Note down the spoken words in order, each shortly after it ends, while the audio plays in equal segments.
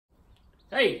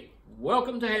Hey,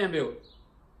 welcome to Hand Built.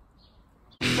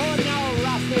 For no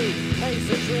rusty piece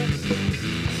of shit.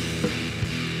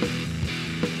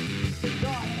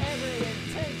 Got every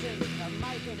intention of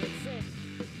making it fit.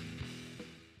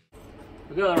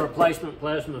 We've got a replacement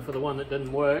plasma for the one that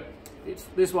didn't work.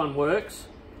 This one works.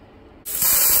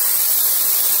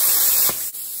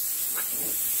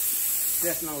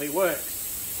 Definitely works.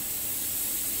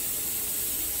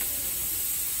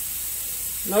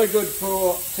 No good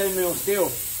for 10mm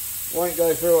steel. Won't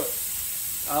go through it.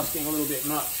 Asking a little bit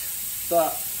much,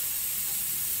 but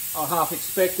I half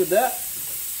expected that.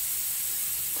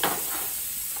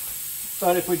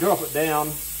 But if we drop it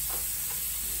down,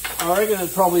 I reckon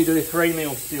it'd probably do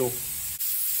 3mm steel.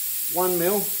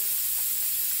 1mm.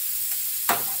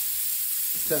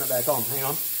 Turn it back on, hang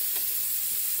on.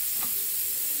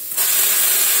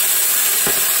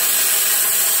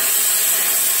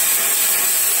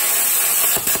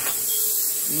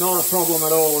 Not a problem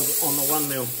at all on the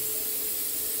 1mm.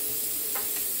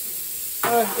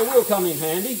 It will come in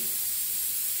handy.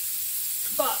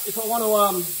 But if I want to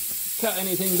cut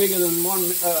anything bigger than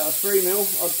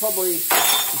 3mm, I'm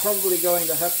probably going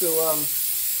to have to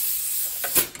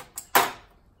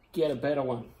get a better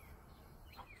one.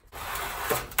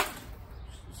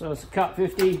 So it's a cut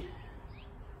 50.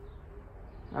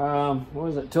 What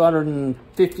is it?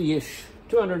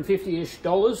 $250-ish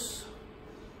dollars.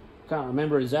 Can't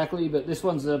remember exactly, but this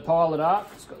one's the pilot arc.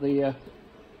 It's got the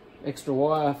extra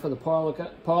wire for the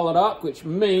pilot arc, which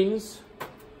means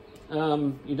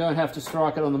you don't have to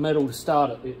strike it on the metal to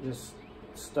start it. It just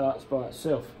starts by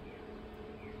itself.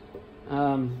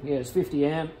 Yeah, it's 50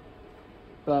 amp,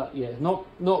 but yeah, not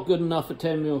good enough for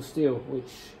 10mm steel,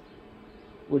 which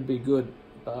would be good,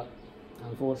 but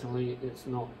unfortunately it's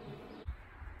not.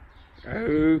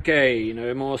 Okay,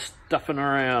 no more stuffing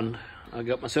around. I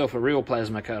got myself a real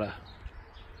plasma cutter.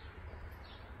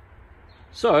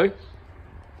 So,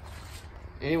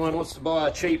 anyone wants to buy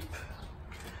a cheap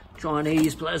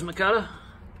Chinese plasma cutter?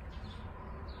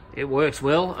 It works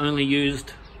well, only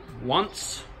used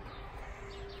once.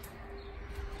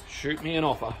 Shoot me an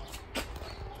offer.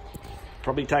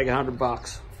 Probably take $100.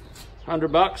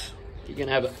 $100, you can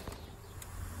have it.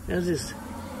 There's this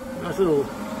nice little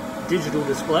digital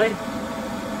display.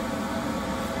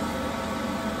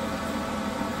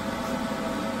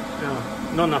 Oh,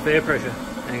 not enough air pressure.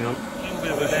 Hang on. A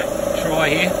little bit of a try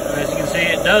here. As you can see,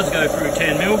 it does go through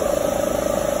 10mm.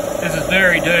 This is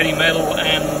very dirty metal,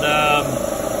 and I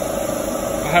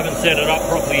haven't set it up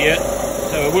properly yet,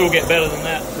 so it will get better than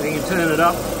that. So you can turn it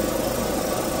up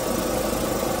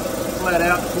flat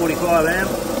out to 45 amp.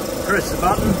 Press the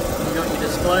button. You've got your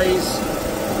displays.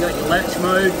 You've got your latch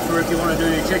mode for if you want to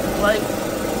do your checker plate.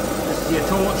 This is your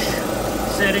torch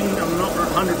setting. I'm not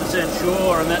 100%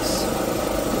 sure, and that's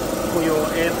for your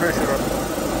air pressure.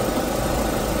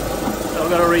 So I've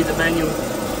got to read the manual.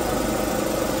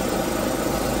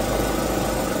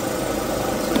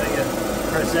 So you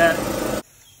press that.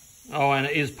 Oh, and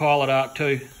it is pilot arc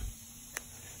too.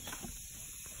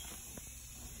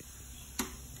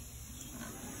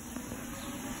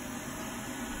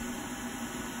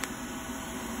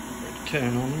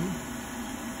 Turn on.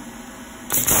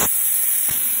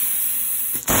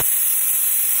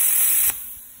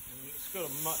 It's got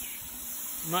a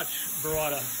much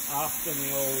brighter arc than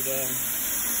the old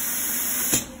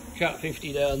Cut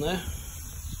 50 down there.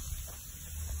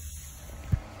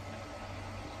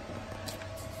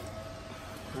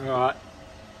 Alright,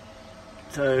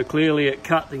 so clearly it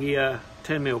cut the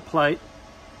 10mm plate.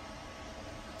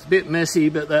 It's a bit messy,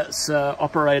 but that's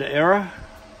operator error.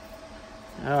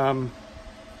 I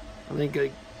think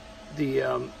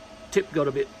the tip got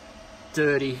a bit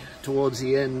dirty towards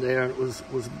the end there, and it was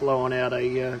blowing out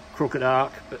a crooked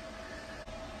arc. But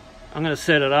I'm going to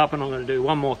set it up, and I'm going to do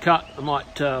one more cut. I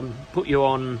might put you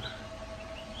on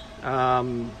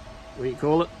what do you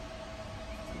call it,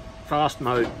 fast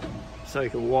mode, so you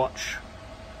can watch,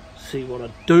 see what I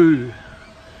do.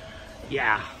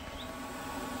 Yeah.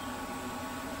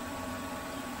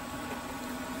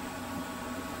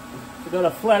 We've got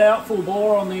a flat out full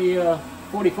bore on the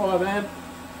 45 amp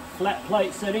flat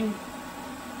plate setting.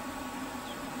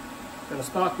 Got to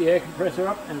spark the air compressor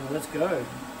up, and let's go.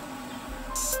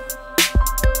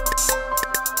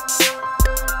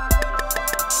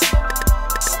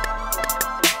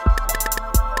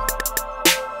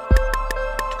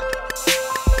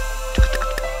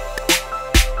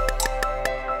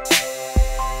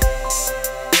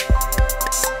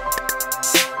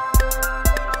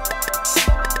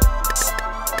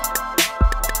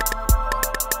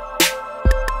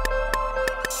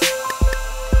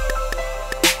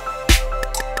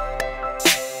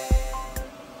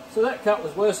 So that cut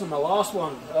was worse than the last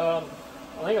one. I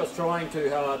think I was trying too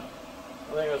hard.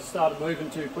 I think I started moving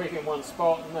too quick in one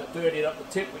spot, and that dirtied up the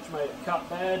tip, which made it cut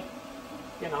bad.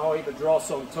 Getting a whole heap of dross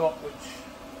on top,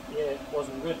 which, yeah,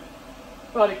 wasn't good.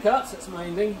 But it cuts, that's the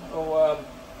main thing.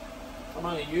 I'm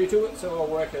only new to it, so I'll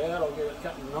work it out. I'll get it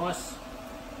cutting nice.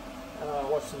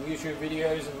 Watch some YouTube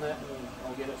videos and that, and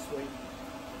I'll get it sweet.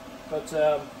 But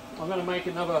I'm going to make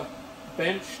another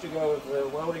bench to go with the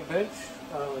welding bench.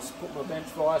 Let's put my bench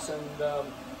vise and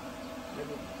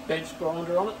maybe bench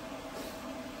grinder on it.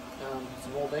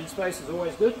 Some more bench space is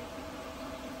always good.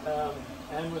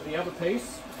 And with the other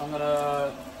piece, I'm going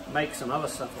to make some other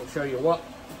stuff. I'll show you what.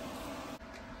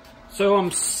 So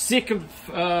I'm sick of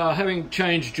having to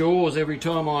change jaws every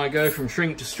time I go from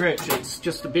shrink to stretch. It's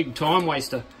just a big time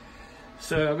waster.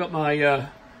 So I've got my,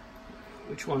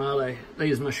 which one are they?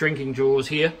 These are my shrinking jaws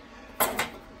here.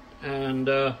 And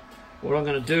what I'm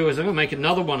going to do is I'm going to make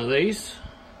another one of these.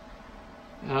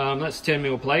 That's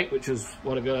 10mm plate, which is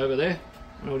what I got over there.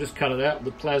 And I'll just cut it out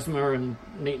with the plasma and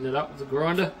neaten it up with the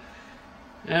grinder.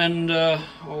 And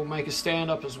I'll make a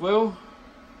stand up as well.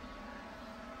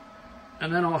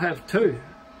 And then I'll have two.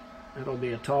 That'll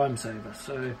be a time saver.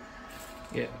 So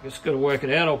yeah, just got to work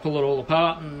it out. I'll pull it all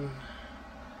apart and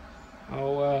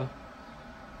I'll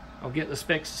get the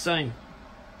specs the same.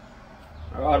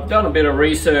 Alright, I've done a bit of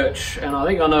research and I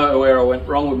think I know where I went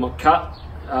wrong with my cut.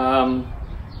 I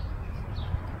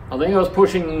think I was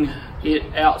pushing it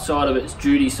outside of its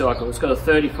duty cycle. It's got a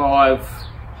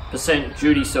 35%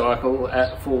 duty cycle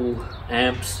at full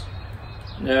amps.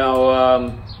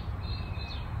 Now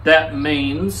that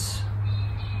means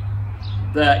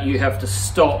that you have to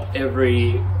stop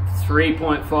every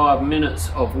 3.5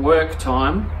 minutes of work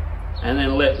time and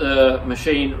then let the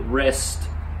machine rest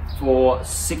for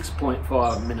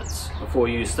 6.5 minutes before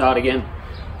you start again.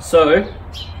 So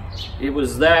it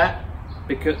was that,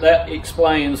 because that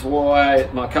explains why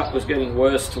my cut was getting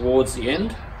worse towards the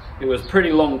end. It was a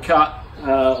pretty long cut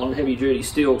on heavy duty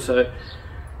steel, so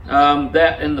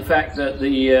that and the fact that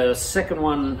the second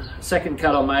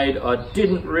cut I made, I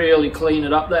didn't really clean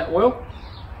it up that well,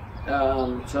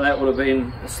 so that would have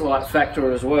been a slight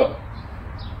factor as well.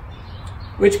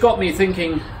 Which got me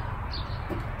thinking,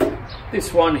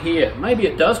 this one here, maybe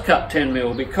it does cut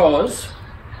 10mm, because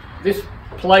this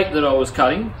plate that I was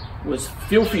cutting was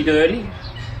filthy dirty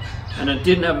and it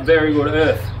didn't have a very good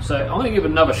earth. So I'm going to give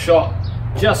it another shot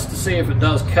just to see if it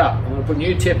does cut. I'm going to put a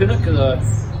new tip in it because I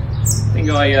think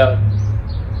I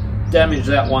damaged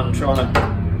that one trying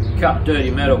to cut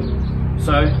dirty metal.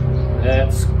 So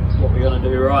that's what we're going to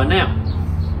do right now.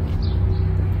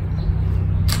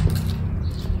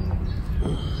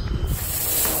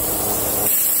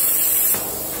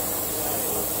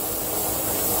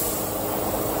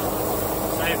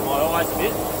 Save my eyes a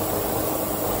bit.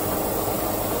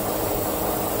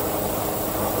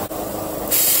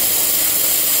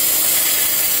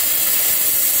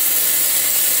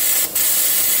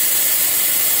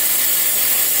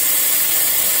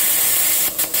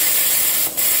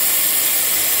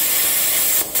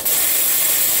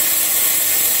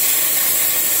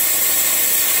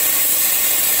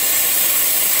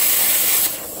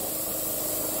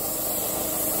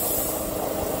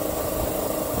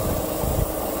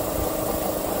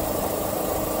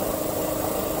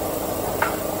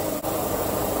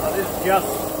 Just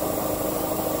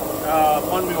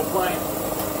 1mm plate.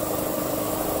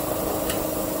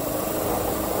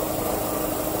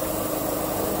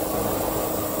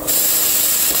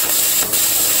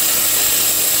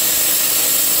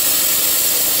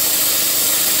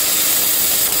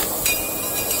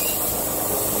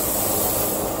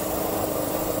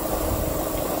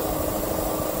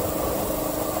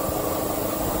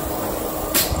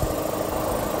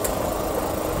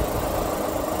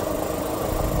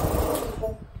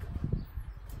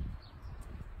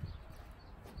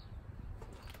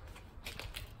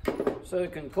 So the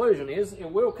conclusion is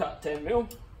it will cut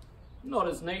 10mm, not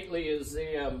as neatly as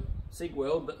the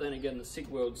cigweld, but then again the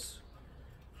cigweld's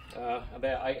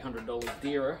about $800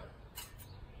 dearer.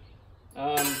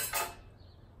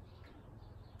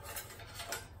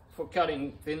 For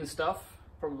cutting thin stuff,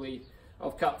 probably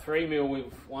I've cut 3mm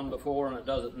with one before and it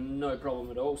does it no problem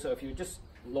at all. So if you're just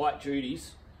light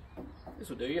duties, this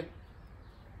will do you.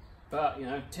 But you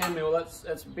know, 10mm,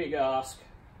 that's a big ask.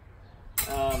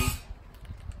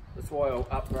 That's why I'll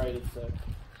upgrade it. So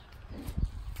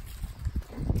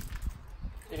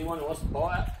anyone who wants to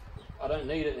buy it, I don't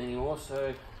need it anymore,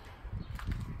 so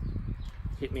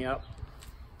hit me up.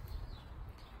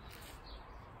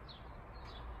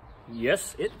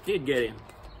 Yes, it did get in.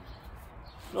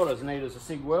 Not as neat as a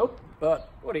cigweld, but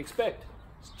what do you expect?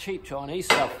 It's cheap Chinese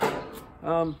stuff.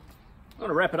 I'm going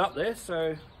to wrap it up there,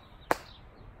 so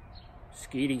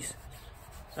skitties.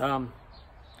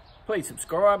 Please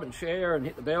subscribe and share and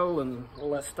hit the bell and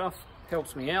all that stuff.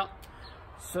 Helps me out.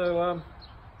 So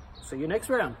see you next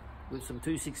round with some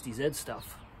 260Z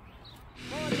stuff.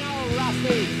 Oh no,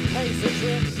 rusty piece of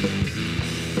shit.